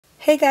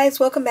Hey guys,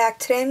 welcome back.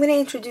 Today I'm going to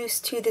introduce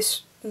to you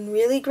this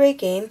really great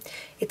game.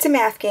 It's a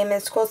math game and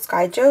it's called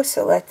Skyjo,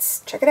 so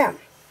let's check it out.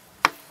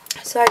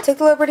 So I took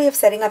the liberty of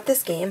setting up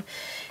this game,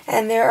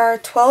 and there are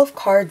 12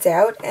 cards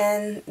out,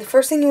 and the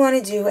first thing you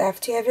want to do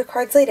after you have your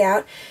cards laid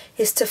out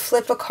is to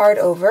flip a card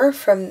over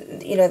from,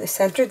 the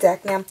center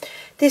deck. Now,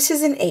 this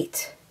is an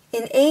 8.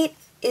 An 8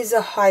 is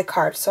a high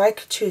card, so I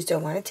could choose, do I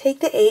want to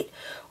take the 8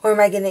 or am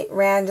I going to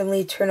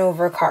randomly turn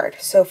over a card?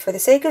 So for the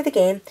sake of the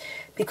game,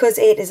 because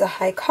 8 is a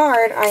high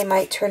card, I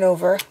might turn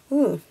over,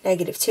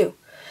 -2.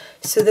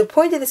 So the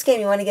point of this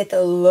game, you want to get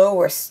the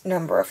lowest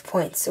number of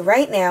points. So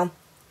right now,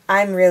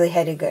 I'm really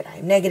headed good.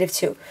 I'm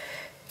 -2.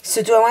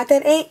 So do I want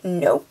that 8?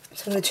 Nope.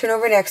 So I'm going to turn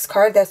over next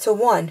card. That's a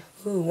 1.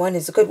 Ooh, 1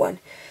 is a good one.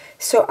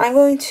 So I'm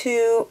going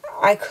to,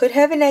 I could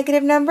have a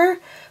negative number,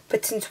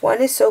 but since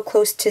 1 is so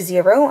close to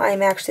 0,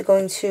 I'm actually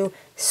going to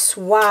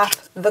swap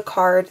the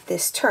card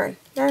this turn.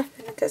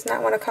 It does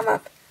not want to come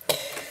up.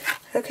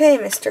 Okay,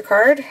 Mr.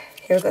 Card.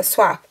 Here we go,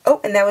 swap. Oh,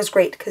 and that was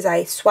great because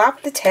I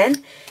swapped the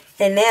 10,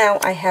 and now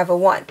I have a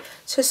 1.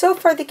 So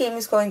far the game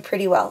is going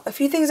pretty well. A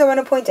few things I want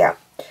to point out.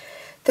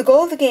 The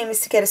goal of the game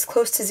is to get as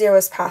close to 0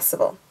 as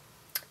possible,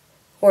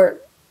 or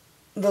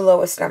the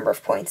lowest number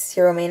of points.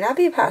 0 may not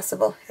be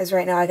possible, as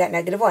right now I got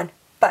 -1.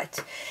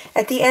 But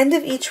at the end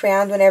of each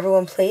round, when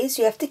everyone plays,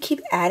 you have to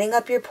keep adding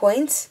up your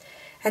points,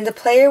 and the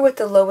player with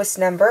the lowest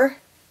number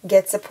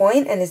gets a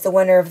point and is the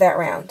winner of that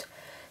round.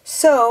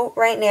 So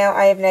right now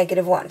I have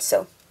 -1,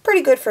 so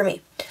pretty good for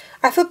me.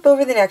 I flip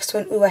over the next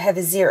one. Ooh, I have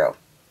a 0.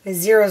 The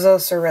 0 is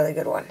also a really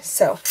good one.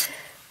 So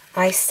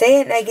I stay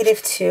at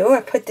 -2.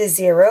 I put the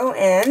 0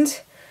 and,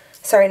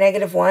 sorry,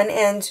 -1,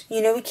 and,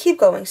 we keep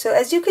going. So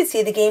as you can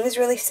see, the game is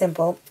really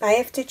simple. I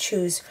have to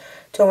choose,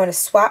 do I want to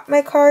swap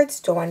my cards?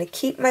 Do I want to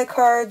keep my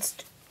cards?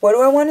 What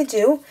do I want to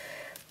do?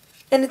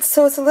 And it's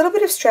a little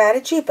bit of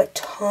strategy, but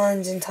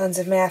tons and tons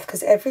of math,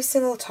 because every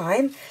single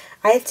time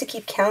I have to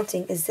keep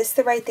counting, is this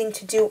the right thing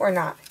to do or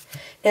not?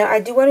 Now, I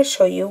do want to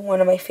show you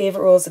one of my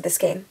favorite rules of this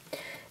game.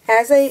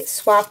 As I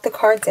swap the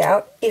cards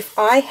out, if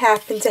I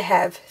happen to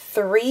have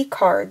 3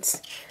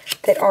 cards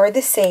that are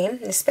the same,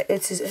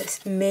 it's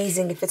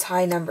amazing if it's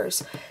high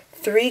numbers,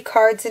 3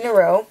 cards in a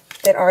row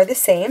that are the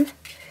same,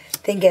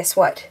 then guess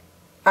what?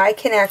 I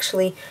can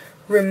actually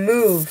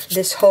remove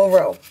this whole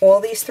row.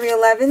 All these 3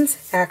 11s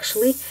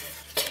actually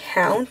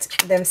count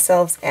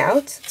themselves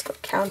out. Let's go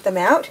count them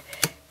out.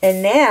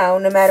 And now,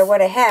 no matter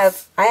what I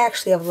have, I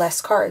actually have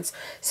less cards.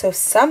 So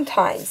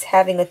sometimes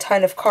having a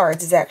ton of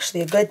cards is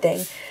actually a good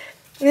thing.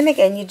 And then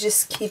again, you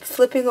just keep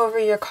flipping over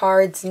your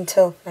cards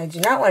until I do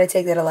not want to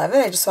take that 11.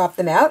 I just swap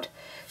them out.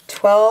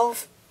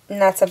 12,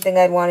 not something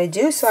I'd want to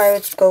do, so I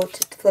would go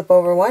to flip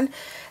over 1.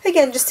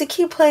 Again, just to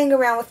keep playing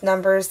around with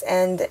numbers,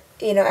 and,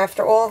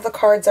 after all of the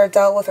cards are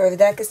dealt with or the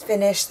deck is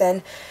finished,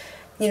 then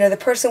the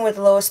person with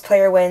the lowest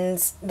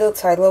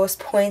lowest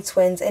points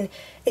wins. And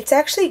it's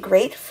actually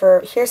great for,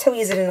 here's how we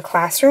use it in a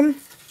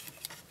classroom.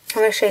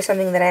 I'm going to show you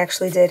something that I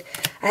actually did.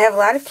 I have a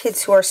lot of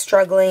kids who are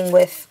struggling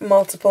with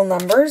multiple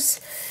numbers,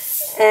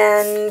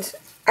 and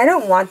I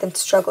don't want them to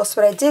struggle.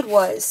 So what I did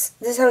was,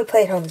 this is how we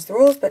play at home, is the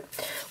rules, but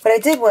what I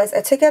did was I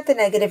took out the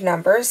negative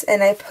numbers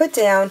and I put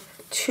down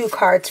 2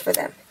 cards for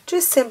them.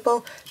 Just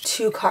simple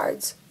 2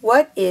 cards.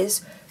 What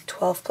is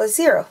 12 plus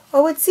 0?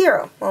 Oh, it's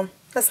 0. Well,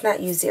 let's not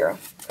use 0.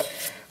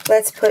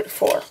 Let's put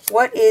 4.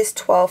 What is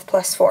 12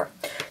 plus 4?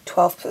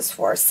 12 plus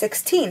 4 is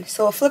 16.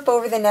 So we'll flip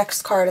over the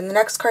next card, and the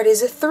next card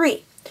is a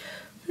 3.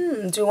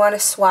 Do you want to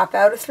swap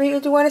out a 3 or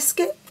do you want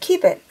to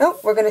keep it? No,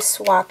 we're going to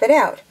swap it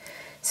out.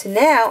 So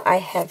now I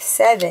have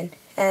 7,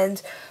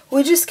 and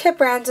we just kept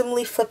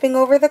randomly flipping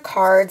over the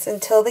cards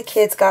until the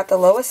kids got the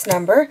lowest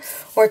number,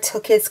 or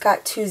till kids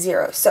got 2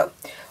 zeros. So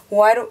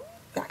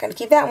not going to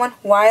keep that one.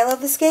 Why I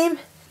love this game?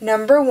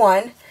 Number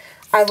 1,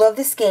 I love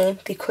this game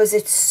because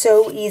it's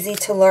so easy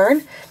to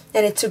learn,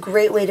 and it's a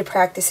great way to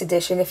practice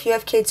addition. If you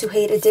have kids who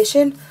hate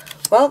addition,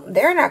 well,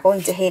 they're not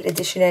going to hate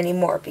addition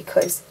anymore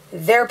because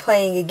they're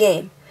playing a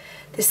game.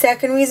 The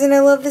second reason I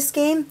love this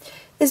game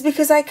is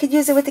because I could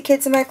use it with the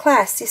kids in my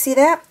class. You see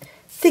that?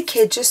 The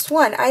kid just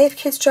won. I have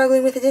kids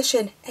struggling with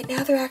addition, and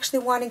now they're actually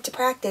wanting to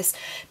practice,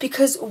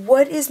 because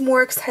what is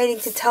more exciting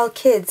to tell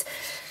kids,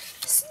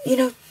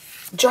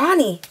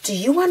 Johnny, do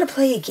you want to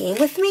play a game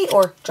with me?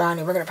 Or,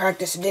 Johnny, we're going to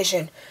practice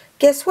addition.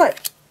 Guess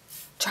what?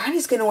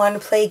 Johnny's going to want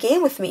to play a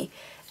game with me.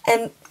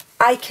 And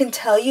I can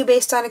tell you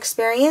based on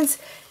experience,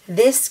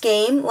 this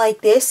game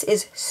like this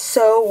is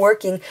so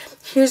working.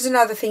 Here's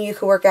another thing you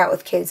can work out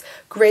with kids.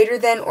 Greater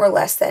than or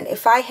less than.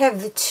 If I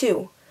have the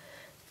 2,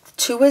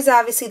 2 is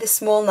obviously the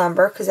small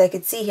number, because I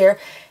could see here,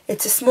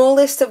 it's a small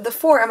list of the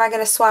 4. Am I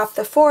going to swap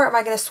the 4? Am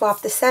I going to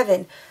swap the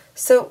 7?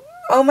 So,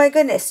 oh my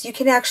goodness, you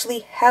can actually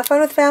have fun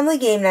with family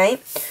game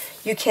night.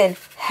 You can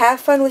have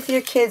fun with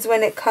your kids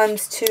when it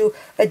comes to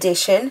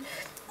addition.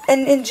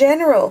 And in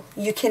general,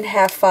 you can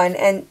have fun.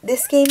 And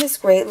this game is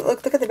great.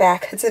 Look at the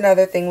back. That's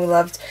another thing we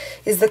loved,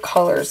 is the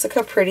colors. Look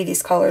how pretty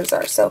these colors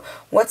are. So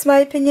what's my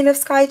opinion of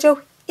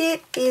Skyjo?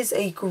 It is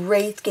a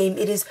great game.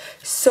 It is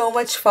so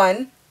much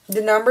fun.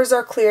 The numbers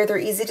are clear. They're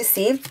easy to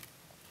see.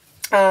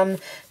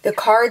 The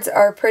cards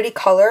are pretty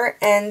color,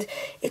 and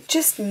it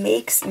just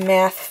makes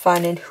math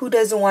fun, and who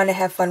doesn't want to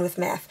have fun with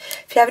math?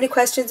 If you have any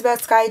questions about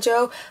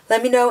Skyjo,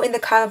 let me know in the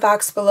comment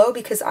box below,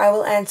 because I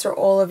will answer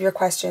all of your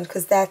questions,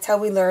 because that's how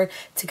we learn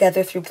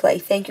together through play.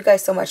 Thank you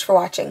guys so much for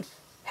watching.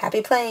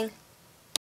 Happy playing!